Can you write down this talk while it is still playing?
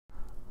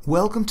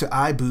Welcome to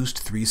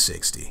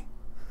iBoost360.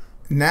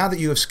 Now that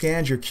you have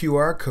scanned your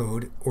QR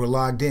code or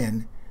logged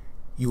in,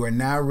 you are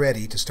now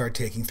ready to start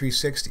taking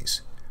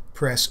 360s.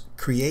 Press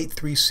Create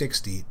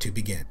 360 to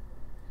begin.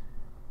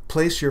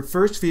 Place your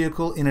first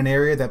vehicle in an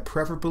area that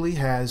preferably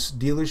has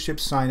dealership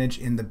signage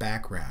in the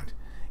background.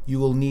 You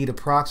will need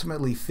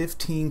approximately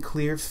 15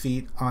 clear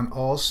feet on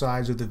all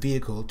sides of the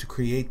vehicle to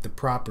create the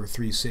proper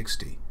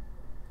 360.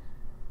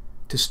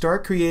 To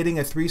start creating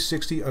a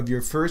 360 of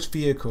your first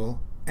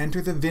vehicle,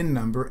 enter the VIN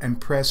number and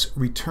press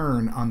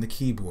Return on the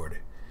keyboard.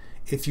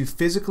 If you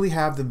physically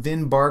have the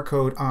VIN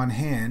barcode on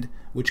hand,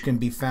 which can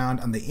be found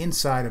on the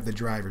inside of the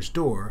driver's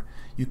door,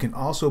 you can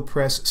also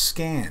press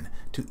Scan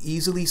to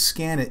easily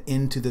scan it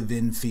into the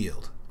VIN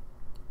field.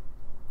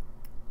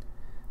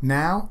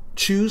 Now,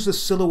 choose the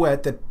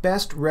silhouette that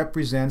best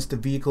represents the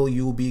vehicle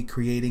you will be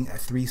creating a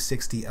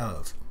 360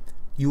 of.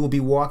 You will be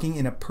walking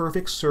in a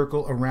perfect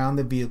circle around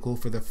the vehicle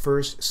for the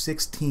first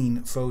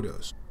 16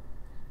 photos.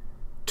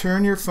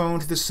 Turn your phone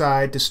to the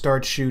side to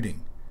start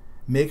shooting.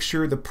 Make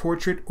sure the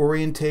portrait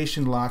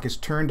orientation lock is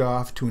turned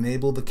off to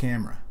enable the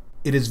camera.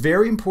 It is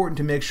very important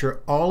to make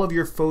sure all of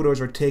your photos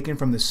are taken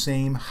from the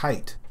same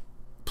height.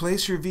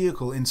 Place your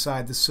vehicle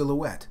inside the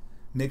silhouette.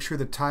 Make sure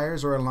the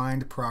tires are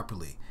aligned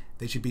properly.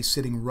 They should be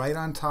sitting right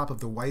on top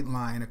of the white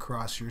line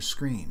across your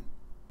screen.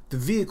 The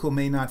vehicle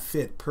may not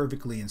fit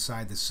perfectly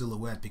inside the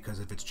silhouette because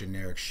of its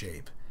generic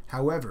shape.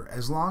 However,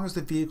 as long as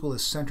the vehicle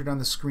is centered on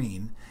the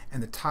screen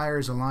and the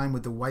tires align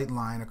with the white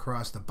line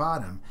across the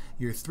bottom,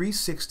 your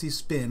 360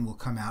 spin will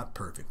come out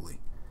perfectly.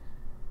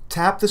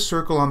 Tap the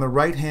circle on the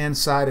right-hand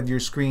side of your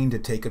screen to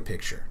take a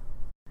picture.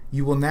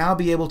 You will now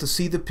be able to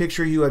see the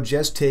picture you have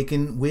just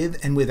taken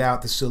with and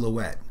without the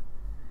silhouette.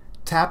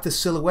 Tap the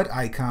silhouette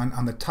icon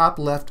on the top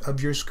left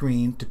of your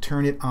screen to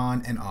turn it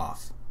on and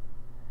off.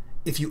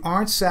 If you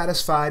aren't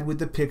satisfied with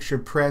the picture,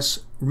 press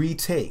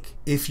Retake.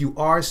 If you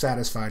are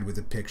satisfied with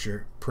the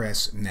picture,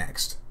 press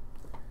Next.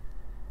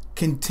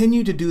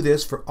 Continue to do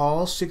this for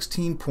all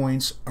 16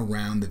 points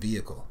around the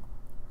vehicle.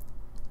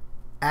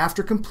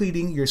 After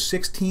completing your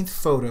 16th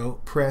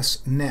photo, press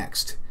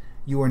Next.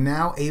 You are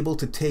now able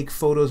to take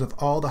photos of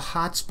all the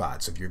hot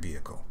spots of your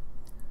vehicle.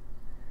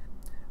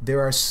 There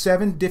are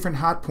 7 different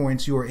hot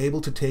points you are able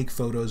to take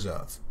photos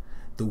of: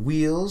 the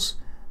wheels,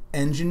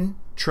 engine,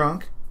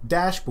 trunk,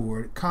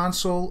 dashboard,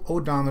 console,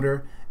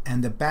 odometer,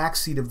 and the back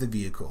seat of the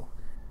vehicle.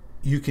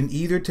 You can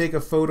either take a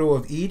photo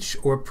of each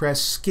or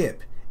press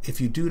Skip if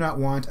you do not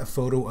want a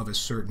photo of a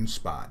certain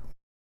spot.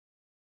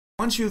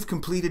 Once you have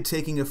completed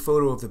taking a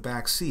photo of the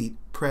back seat,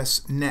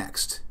 press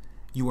Next.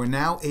 You are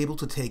now able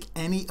to take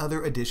any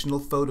other additional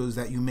photos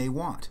that you may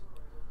want.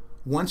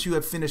 Once you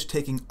have finished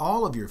taking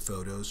all of your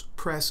photos,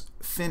 press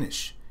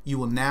Finish. You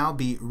will now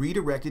be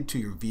redirected to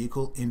your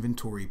vehicle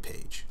inventory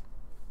page.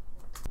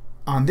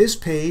 On this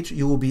page,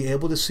 you will be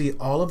able to see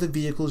all of the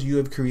vehicles you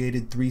have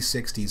created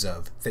 360s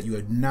of that you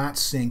have not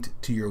synced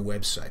to your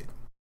website.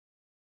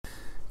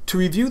 To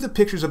review the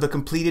pictures of the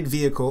completed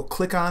vehicle,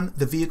 click on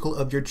the vehicle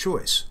of your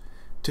choice.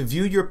 To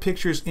view your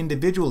pictures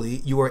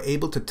individually, you are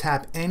able to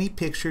tap any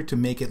picture to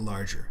make it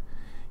larger.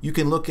 You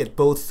can look at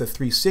both the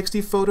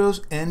 360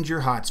 photos and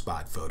your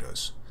hotspot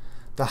photos.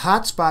 The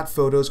hotspot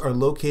photos are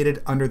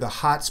located under the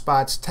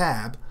Hotspots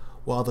tab,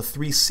 while the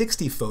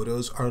 360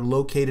 photos are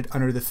located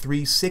under the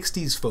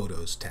 360s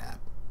Photos tab.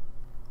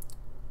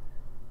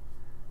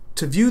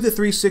 To view the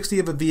 360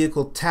 of a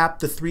vehicle, tap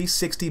the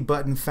 360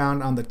 button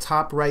found on the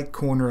top right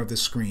corner of the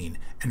screen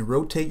and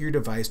rotate your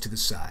device to the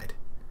side.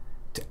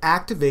 To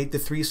activate the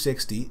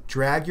 360,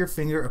 drag your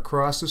finger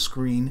across the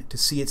screen to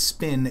see it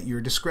spin at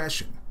your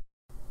discretion.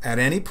 At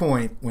any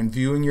point when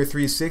viewing your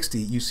 360,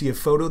 you see a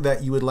photo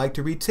that you would like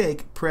to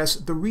retake, press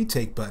the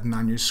Retake button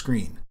on your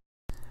screen.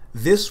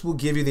 This will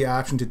give you the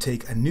option to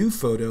take a new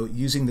photo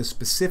using the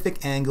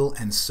specific angle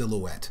and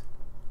silhouette.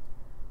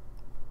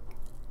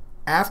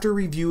 After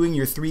reviewing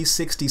your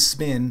 360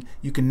 spin,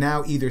 you can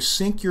now either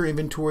sync your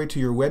inventory to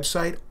your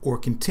website or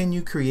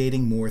continue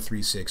creating more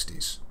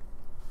 360s.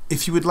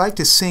 If you would like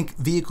to sync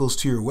vehicles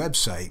to your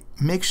website,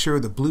 make sure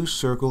the blue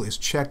circle is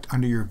checked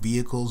under your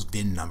vehicle's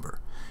VIN number.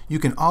 You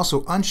can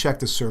also uncheck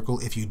the circle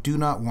if you do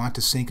not want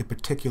to sync a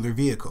particular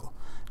vehicle.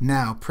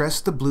 Now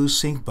press the blue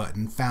sync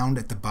button found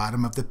at the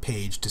bottom of the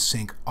page to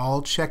sync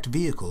all checked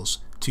vehicles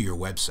to your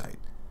website.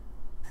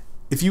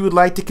 If you would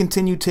like to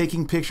continue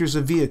taking pictures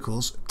of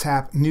vehicles,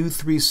 tap New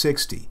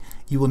 360.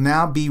 You will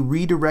now be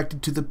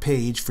redirected to the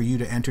page for you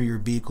to enter your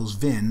vehicle's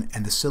VIN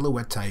and the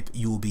silhouette type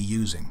you will be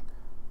using.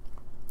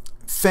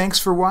 Thanks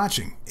for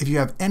watching. If you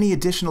have any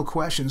additional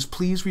questions,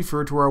 please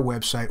refer to our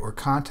website or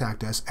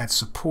contact us at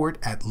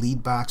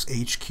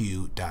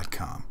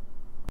support@leadboxhq.com.